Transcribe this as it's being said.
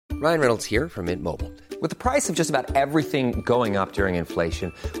Ryan Reynolds here from Mint Mobile. With the price of just about everything going up during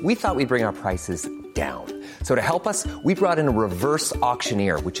inflation, we thought we'd bring our prices down. So to help us, we brought in a reverse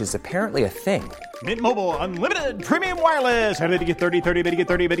auctioneer, which is apparently a thing. Mint Mobile Unlimited Premium Wireless. How to get 30, 30, bit to get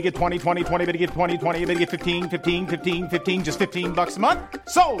 30, bit to get 20, 20, 20, bit to get 20, 20, bit to get 15, 15, 15, 15, just $15 a month?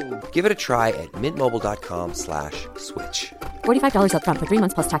 Sold! Give it a try at mintmobile.com/switch. $45 up front for 3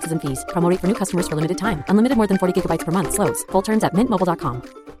 months plus taxes and fees. Promo rate for new customers for limited time. Unlimited more than 40 gigabytes per month. Slows full terms at mintmobile.com.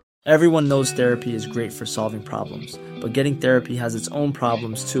 Everyone knows therapy is great for solving problems, but getting therapy has its own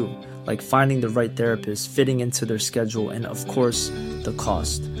problems too, like finding the right therapist, fitting into their schedule, and of course, the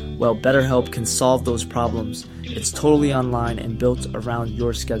cost. Well, BetterHelp can solve those problems. It's totally online and built around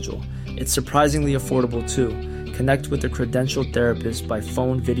your schedule. It's surprisingly affordable too. Connect with a credentialed therapist by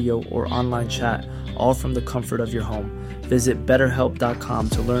phone, video, or online chat, all from the comfort of your home. Visit BetterHelp.com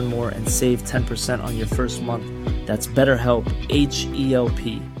to learn more and save 10% on your first month. That's BetterHelp,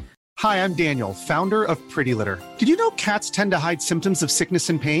 H-E-L-P. Hi, I'm Daniel, founder of Pretty Litter. Did you know cats tend to hide symptoms of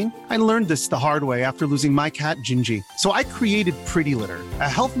sickness and pain? I learned this the hard way after losing my cat, Gingy. So I created Pretty Litter, a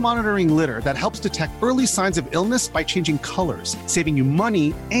health monitoring litter that helps detect early signs of illness by changing colors, saving you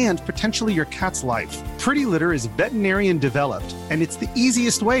money and potentially your cat's life. Pretty Litter is veterinarian developed, and it's the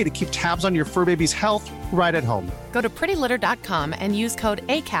easiest way to keep tabs on your fur baby's health right at home. Go to prettylitter.com and use code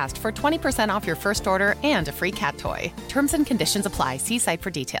ACAST for 20% off your first order and a free cat toy. Terms and conditions apply. See site for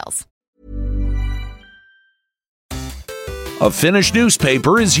details. A Finnish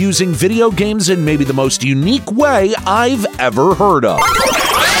newspaper is using video games in maybe the most unique way I've ever heard of.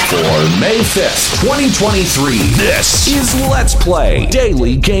 For May 5th, 2023, this is Let's Play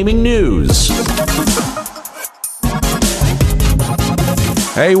Daily Gaming News.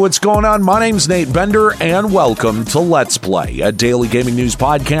 Hey, what's going on? My name's Nate Bender, and welcome to Let's Play, a daily gaming news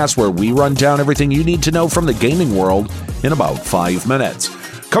podcast where we run down everything you need to know from the gaming world in about 5 minutes.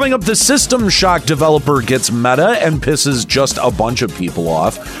 Coming up, the System Shock developer gets meta and pisses just a bunch of people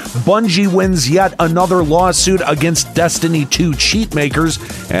off. Bungie wins yet another lawsuit against Destiny 2 cheat makers,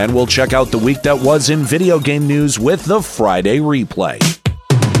 and we'll check out the week that was in video game news with the Friday replay.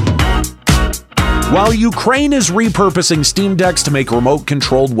 While Ukraine is repurposing Steam Decks to make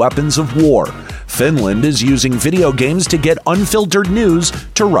remote-controlled weapons of war, Finland is using video games to get unfiltered news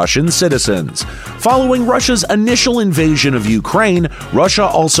to Russian citizens. Following Russia's initial invasion of Ukraine, Russia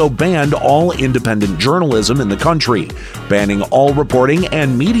also banned all independent journalism in the country, banning all reporting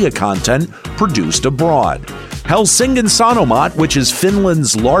and media content produced abroad. Helsingin Sanomat, which is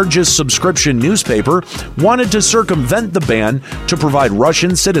Finland's largest subscription newspaper, wanted to circumvent the ban to provide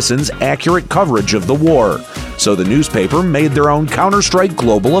Russian citizens accurate coverage of the war. So the newspaper made their own Counter-Strike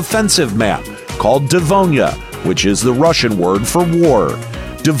Global Offensive map, called Divonia, which is the Russian word for war.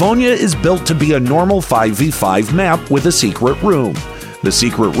 Divonia is built to be a normal 5v5 map with a secret room. The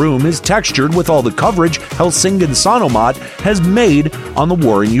secret room is textured with all the coverage Helsingin Sanomat has made on the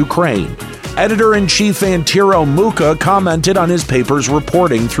war in Ukraine. Editor-in-chief Antero Muka commented on his paper's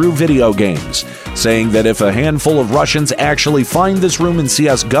reporting through video games, saying that if a handful of Russians actually find this room in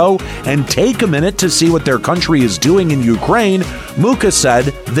CSGO and take a minute to see what their country is doing in Ukraine, Muka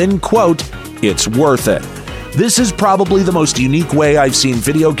said, then, quote, "It's worth it." This is probably the most unique way I've seen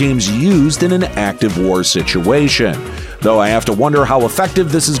video games used in an active war situation. Though I have to wonder how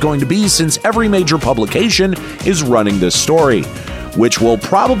effective this is going to be since every major publication is running this story, which will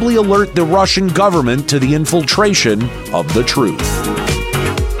probably alert the Russian government to the infiltration of the truth.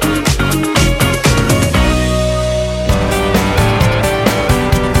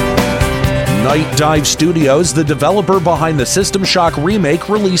 Night Dive Studios, the developer behind the System Shock remake,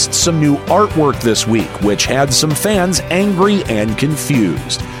 released some new artwork this week, which had some fans angry and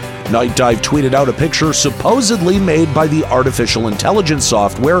confused. Night Dive tweeted out a picture supposedly made by the artificial intelligence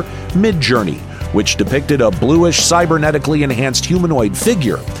software Midjourney, which depicted a bluish cybernetically enhanced humanoid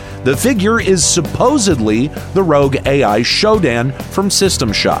figure. The figure is supposedly the rogue AI Shodan from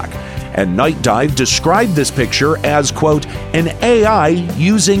System Shock. And Night Dive described this picture as, quote, an AI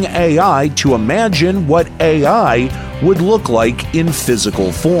using AI to imagine what AI would look like in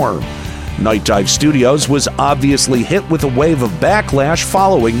physical form. Night Dive Studios was obviously hit with a wave of backlash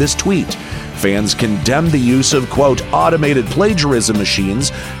following this tweet. Fans condemned the use of, quote, automated plagiarism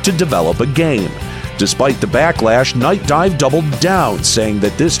machines to develop a game. Despite the backlash, Night Dive doubled down, saying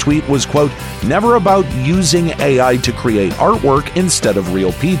that this tweet was, quote, never about using AI to create artwork instead of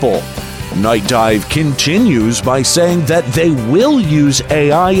real people. Night Dive continues by saying that they will use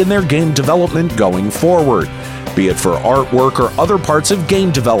AI in their game development going forward, be it for artwork or other parts of game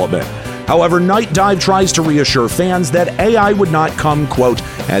development. However, Night Dive tries to reassure fans that AI would not come, quote,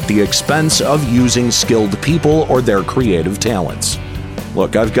 at the expense of using skilled people or their creative talents.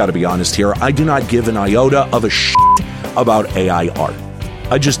 Look, I've got to be honest here. I do not give an iota of a shit about AI art.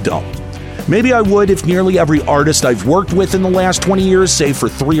 I just don't. Maybe I would if nearly every artist I've worked with in the last 20 years, save for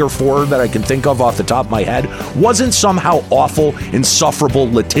 3 or 4 that I can think of off the top of my head, wasn't somehow awful,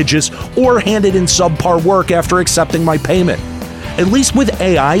 insufferable, litigious, or handed in subpar work after accepting my payment. At least with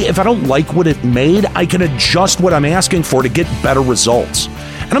AI, if I don't like what it made, I can adjust what I'm asking for to get better results.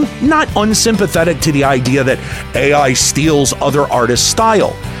 And I'm not unsympathetic to the idea that AI steals other artists'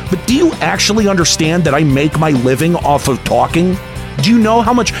 style. But do you actually understand that I make my living off of talking? Do you know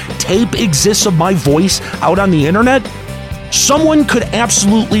how much tape exists of my voice out on the internet? Someone could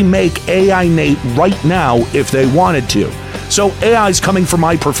absolutely make AI Nate right now if they wanted to. So AI's coming for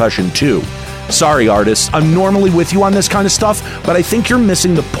my profession too. Sorry, artists, I'm normally with you on this kind of stuff, but I think you're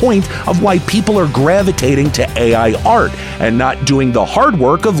missing the point of why people are gravitating to AI art and not doing the hard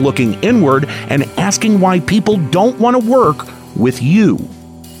work of looking inward and asking why people don't want to work with you.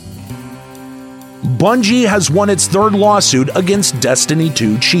 Bungie has won its 3rd lawsuit against Destiny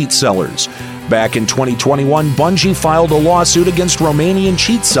 2 cheat sellers. Back in 2021, Bungie filed a lawsuit against Romanian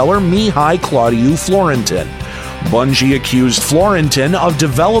cheat seller Mihai Claudiu Florentin. Bungie accused Florentin of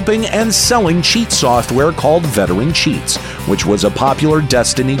developing and selling cheat software called Veteran Cheats, which was a popular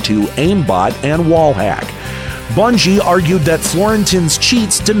Destiny 2 aimbot and wall hack. Bungie argued that Florentin's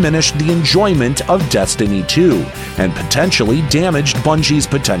cheats diminished the enjoyment of Destiny 2 and potentially damaged Bungie's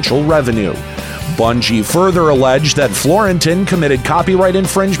potential revenue. Bungie further alleged that Florentin committed copyright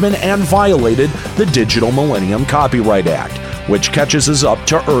infringement and violated the Digital Millennium Copyright Act, which catches us up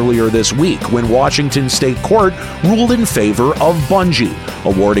to earlier this week when Washington State Court ruled in favor of Bungie,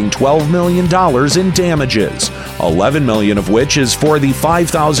 awarding $12 million in damages, $11 million of which is for the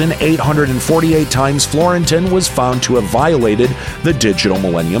 5,848 times Florentin was found to have violated the Digital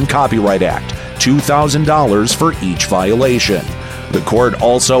Millennium Copyright Act, $2,000 for each violation. The court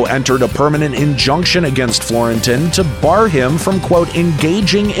also entered a permanent injunction against Florentin to bar him from, quote,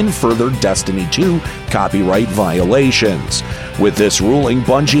 engaging in further Destiny 2 copyright violations. With this ruling,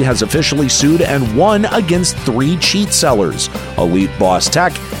 Bungie has officially sued and won against 3 cheat sellers, Elite Boss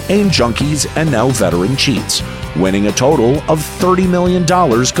Tech, AIM Junkies, and now Veteran Cheats, winning a total of $30 million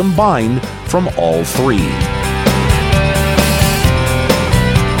combined from all 3.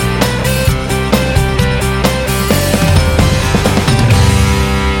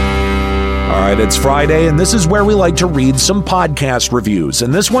 It's Friday, and this is where we like to read some podcast reviews,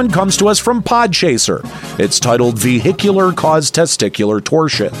 and this one comes to us from Podchaser. It's titled Vehicular Cause Testicular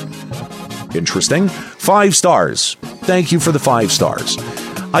Torsion. Interesting. 5 stars. Thank you for the 5 stars.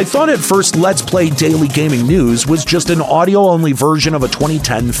 I thought at first Let's Play Daily Gaming News was just an audio-only version of a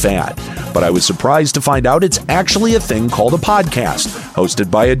 2010 fad, but I was surprised to find out it's actually a thing called a podcast, hosted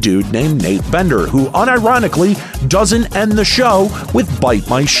by a dude named Nate Bender, who unironically doesn't end the show with "Bite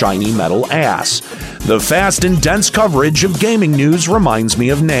My Shiny Metal Ass." The fast and dense coverage of gaming news reminds me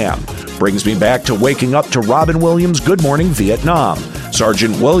of Nam. Brings me back to waking up to Robin Williams' Good Morning Vietnam.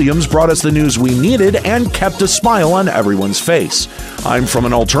 Sergeant Williams brought us the news we needed and kept a smile on everyone's face. I'm from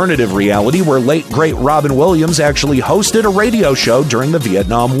an alternative reality where late great Robin Williams actually hosted a radio show during the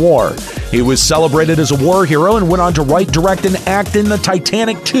Vietnam War. He was celebrated as a war hero and went on to write, direct, and act in the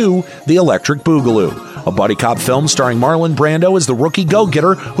Titanic 2, The Electric Boogaloo, a buddy cop film starring Marlon Brando as the rookie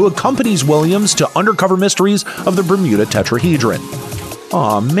go-getter who accompanies Williams to undercover mysteries of the Bermuda Tetrahedron.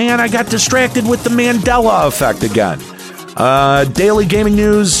 Aw man, I got distracted with the Mandela effect again. Daily Gaming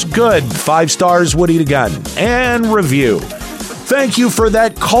News, good. 5 stars, would eat again. And review. Thank you for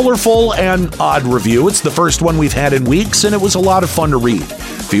that colorful and odd review. It's the first one we've had in weeks, and it was a lot of fun to read.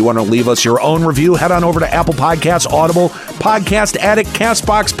 If you want to leave us your own review, head on over to Apple Podcasts, Audible, Podcast Addict,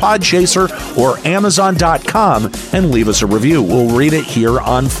 CastBox, Podchaser, or Amazon.com and leave us a review. We'll read it here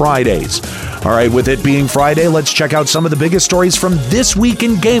on Fridays. All right, with it being Friday, let's check out some of the biggest stories from this week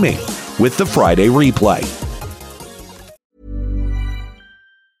in gaming with the Friday Replay.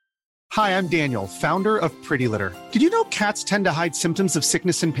 Hi, I'm Daniel, founder of Pretty Litter. Did you know cats tend to hide symptoms of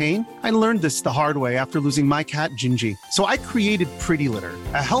sickness and pain? I learned this the hard way after losing my cat, Gingy. So I created Pretty Litter,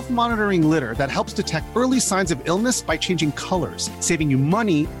 a health monitoring litter that helps detect early signs of illness by changing colors, saving you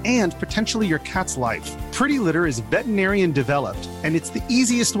money and potentially your cat's life. Pretty Litter is veterinarian developed, and it's the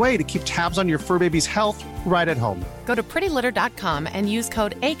easiest way to keep tabs on your fur baby's health right at home. Go to prettylitter.com and use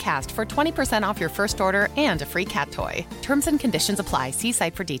code ACAST for 20% off your first order and a free cat toy. Terms and conditions apply. See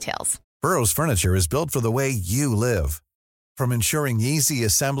site for details. Burrow's furniture is built for the way you live. From ensuring easy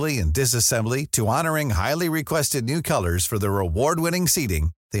assembly and disassembly to honoring highly requested new colors for their award-winning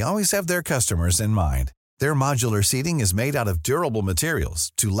seating, they always have their customers in mind. Their modular seating is made out of durable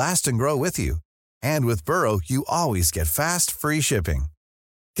materials to last and grow with you. And with Burrow, you always get fast, free shipping.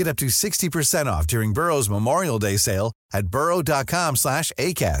 Get up to 60% off during Burrow's Memorial Day sale at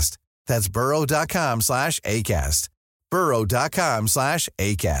burrow.com/ACAST. That's burrow.com/ACAST.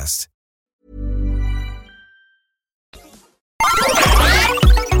 burrow.com/ACAST.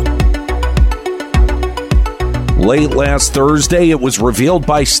 Late last Thursday, it was revealed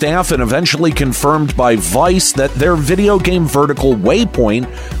by staff and eventually confirmed by Vice that their video game vertical Waypoint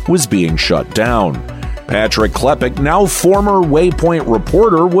was being shut down. Patrick Klepek, now former Waypoint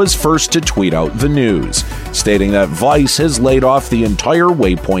reporter, was first to tweet out the news, stating that Vice has laid off the entire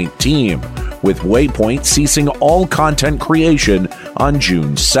Waypoint team, with Waypoint ceasing all content creation on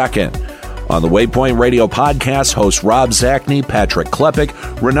June 2nd. On the Waypoint Radio podcast, hosts Rob Zacny, Patrick Klepek,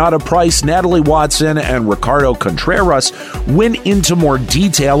 Renata Price, Natalie Watson, and Ricardo Contreras went into more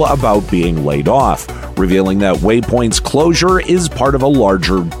detail about being laid off, revealing that Waypoint's closure is part of a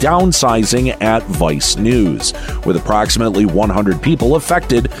larger downsizing at Vice News, with approximately 100 people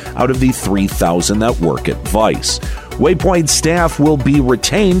affected out of the 3,000 that work at Vice. Waypoint staff will be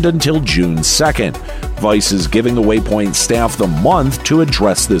retained until June 2nd. Vice is giving the Waypoint staff the month to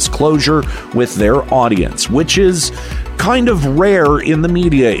address this closure with their audience, which is kind of rare in the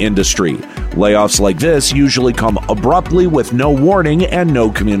media industry. Layoffs like this usually come abruptly with no warning and no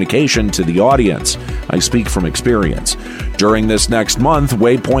communication to the audience. I speak from experience. During this next month,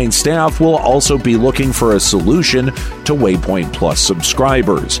 Waypoint staff will also be looking for a solution to Waypoint Plus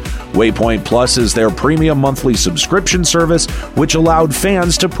subscribers. Waypoint Plus is their premium monthly subscription service, which allowed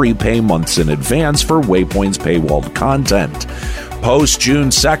fans to prepay months in advance for Waypoint's paywalled content.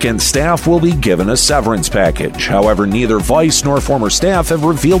 Post-June 2nd, staff will be given a severance package. However, neither Vice nor former staff have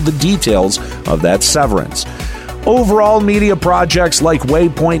revealed the details of that severance. Overall, media projects like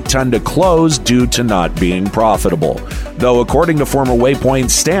Waypoint tend to close due to not being profitable. Though, according to former Waypoint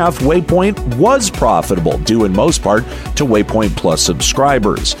staff, Waypoint was profitable, due in most part to Waypoint Plus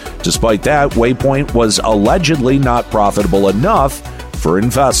subscribers. Despite that, Waypoint was allegedly not profitable enough for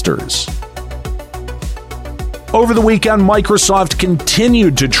investors. Over the weekend, Microsoft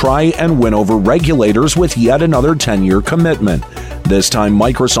continued to try and win over regulators with yet another 10-year commitment. This time,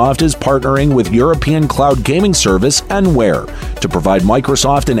 Microsoft is partnering with European cloud gaming service Enware to provide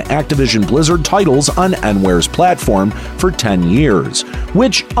Microsoft and Activision Blizzard titles on Enware's platform for 10 years,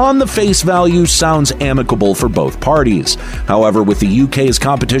 which on the face value sounds amicable for both parties. However, with the UK's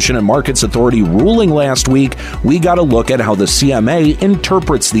Competition and Markets Authority ruling last week, we got to look at how the CMA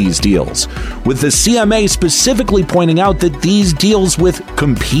interprets these deals, with the CMA specifically pointing out that these deals with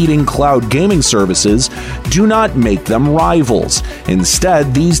competing cloud gaming services do not make them rivals.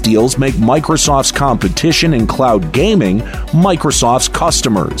 Instead, these deals make Microsoft's competition in cloud gaming Microsoft's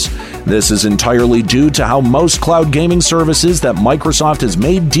customers. This is entirely due to how most cloud gaming services that Microsoft has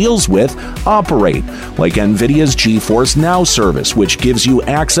made deals with operate, like NVIDIA's GeForce Now service, which gives you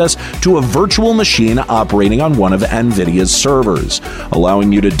access to a virtual machine operating on one of NVIDIA's servers,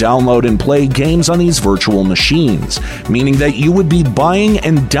 allowing you to download and play games on these virtual machines, meaning that you would be buying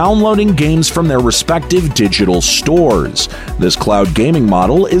and downloading games from their respective digital stores. This cloud gaming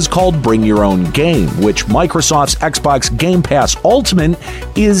model is called Bring Your Own Game, which Microsoft's Xbox Game Pass Ultimate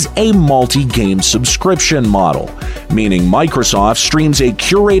is a multi-game subscription model, meaning Microsoft streams a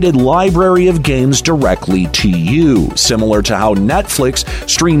curated library of games directly to you, similar to how Netflix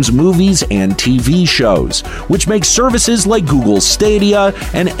streams movies and TV shows, which makes services like Google Stadia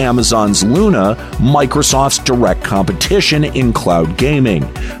and Amazon's Luna Microsoft's direct competition in cloud gaming.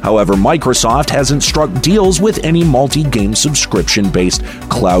 However, Microsoft hasn't struck deals with any multi-game subscription-based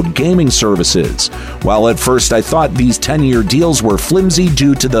cloud gaming services. While at first I thought these 10-year deals were flimsy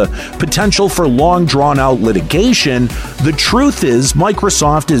due to the potential for long drawn-out litigation, the truth is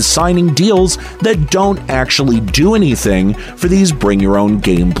Microsoft is signing deals that don't actually do anything for these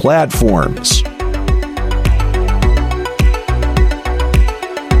bring-your-own-game platforms.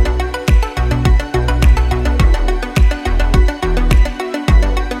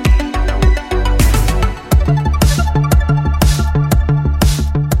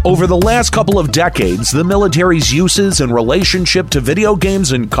 Over the last couple of decades, the military's uses and relationship to video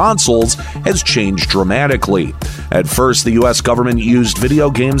games and consoles has changed dramatically. At first, the U.S. government used video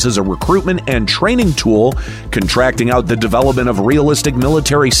games as a recruitment and training tool, contracting out the development of realistic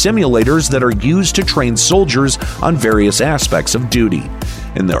military simulators that are used to train soldiers on various aspects of duty.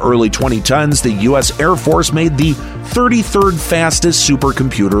 In the early 2010s, the U.S. Air Force made the 33rd fastest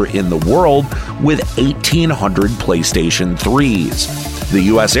supercomputer in the world with 1,800 PlayStation 3s. The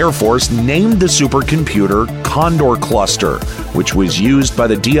U.S. Air Force named the supercomputer Condor Cluster, which was used by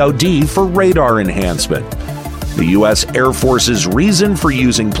the DoD for radar enhancement. The U.S. Air Force's reason for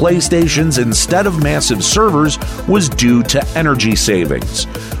using PlayStations instead of massive servers was due to energy savings.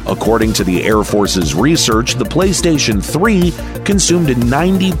 According to the Air Force's research, the PlayStation 3 consumed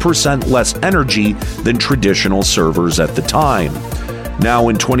 90% less energy than traditional servers at the time. Now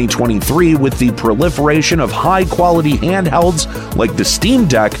in 2023, with the proliferation of high-quality handhelds like the Steam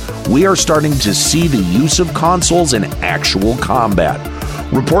Deck, we are starting to see the use of consoles in actual combat.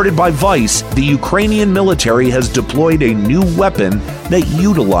 Reported by Vice, the Ukrainian military has deployed a new weapon that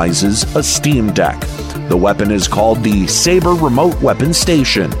utilizes a Steam Deck. The weapon is called the Saber Remote Weapon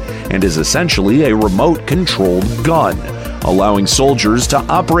Station and is essentially a remote-controlled gun, allowing soldiers to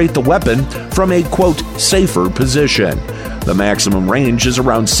operate the weapon from a, quote, safer position. The maximum range is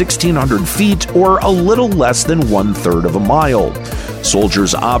around 1,600 feet or a little less than 1/3 of a mile.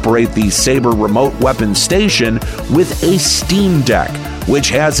 Soldiers operate the Saber Remote Weapon Station with a Steam Deck, which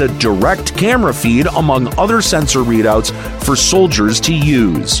has a direct camera feed among other sensor readouts for soldiers to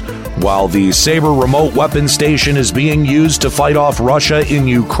use. While the Saber Remote Weapon Station is being used to fight off Russia in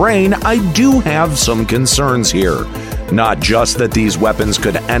Ukraine, I do have some concerns here. Not just that these weapons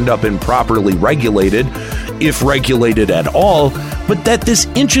could end up improperly regulated, if regulated at all, but that this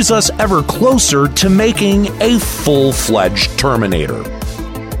inches us ever closer to making a full-fledged Terminator.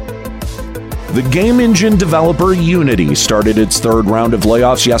 The game engine developer Unity started its third round of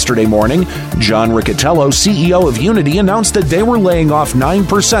layoffs yesterday morning. John Riccitiello, CEO of Unity, announced that they were laying off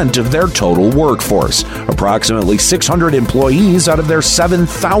 9% of their total workforce, approximately 600 employees out of their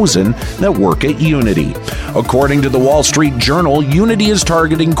 7,000 that work at Unity. According to the Wall Street Journal, Unity is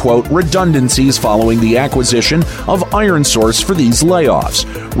targeting, quote, redundancies following the acquisition of ironSource for these layoffs.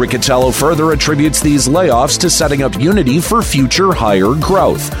 Riccitiello further attributes these layoffs to setting up Unity for future higher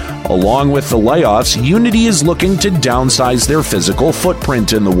growth. Along with the layoffs, Unity is looking to downsize their physical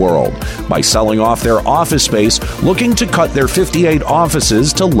footprint in the world by selling off their office space, looking to cut their 58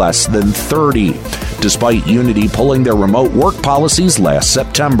 offices to less than 30. Despite Unity pulling their remote work policies last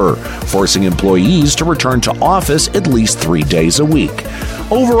September, forcing employees to return to office at least 3 days a week.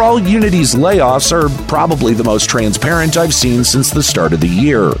 Overall, Unity's layoffs are probably the most transparent I've seen since the start of the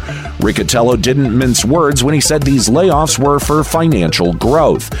year. Riccitiello didn't mince words when he said these layoffs were for financial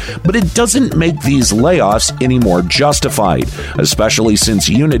growth, but it doesn't make these layoffs any more justified, especially since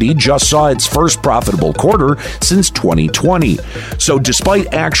Unity just saw its first profitable quarter since 2020. So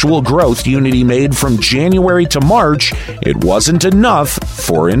despite actual growth Unity made from January to March, it wasn't enough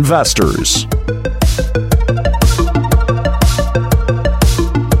for investors.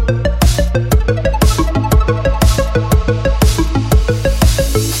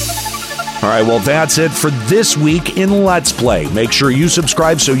 All right, well, that's it for this week in Let's Play. Make sure you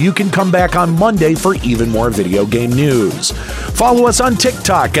subscribe so you can come back on Monday for even more video game news. Follow us on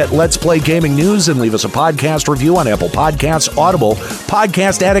TikTok at Let's Play Gaming News and leave us a podcast review on Apple Podcasts, Audible,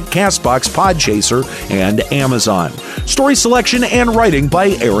 Podcast Addict, CastBox, Podchaser, and Amazon. Story selection and writing by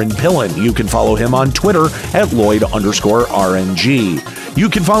Aaron Pillen. You can follow him on Twitter at Lloyd_RNG. You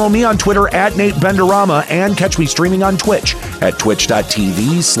can follow me on Twitter at Nate Benderama and catch me streaming on Twitch at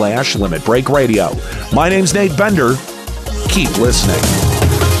twitch.tv/Limit Break Radio. My name's Nate Bender. Keep listening.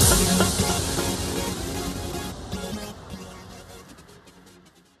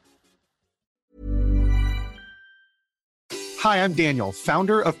 Hi, I'm Daniel,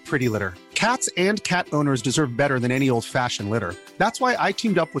 founder of Pretty Litter. Cats and cat owners deserve better than any old-fashioned litter. That's why I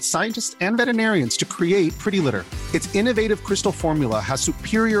teamed up with scientists and veterinarians to create Pretty Litter. Its innovative crystal formula has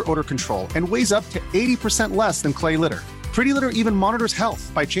superior odor control and weighs up to 80% less than clay litter. Pretty Litter even monitors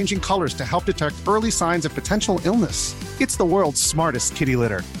health by changing colors to help detect early signs of potential illness. It's the world's smartest kitty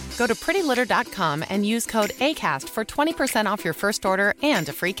litter. Go to prettylitter.com and use code ACAST for 20% off your first order and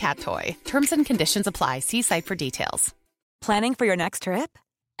a free cat toy. Terms and conditions apply. See site for details. Planning for your next trip?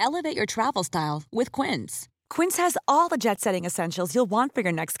 Elevate your travel style with Quince. Quince has all the jet-setting essentials you'll want for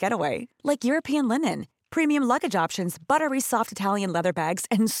your next getaway, like European linen, premium luggage options, buttery soft Italian leather bags,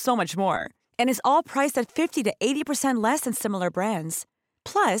 and so much more. And is all priced at 50 to 80% less than similar brands.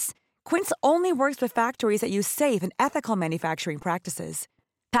 Plus, Quince only works with factories that use safe and ethical manufacturing practices.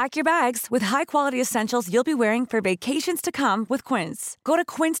 Pack your bags with high-quality essentials you'll be wearing for vacations to come with Quince. Go to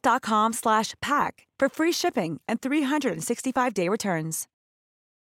quince.com/pack for free shipping and 365-day returns.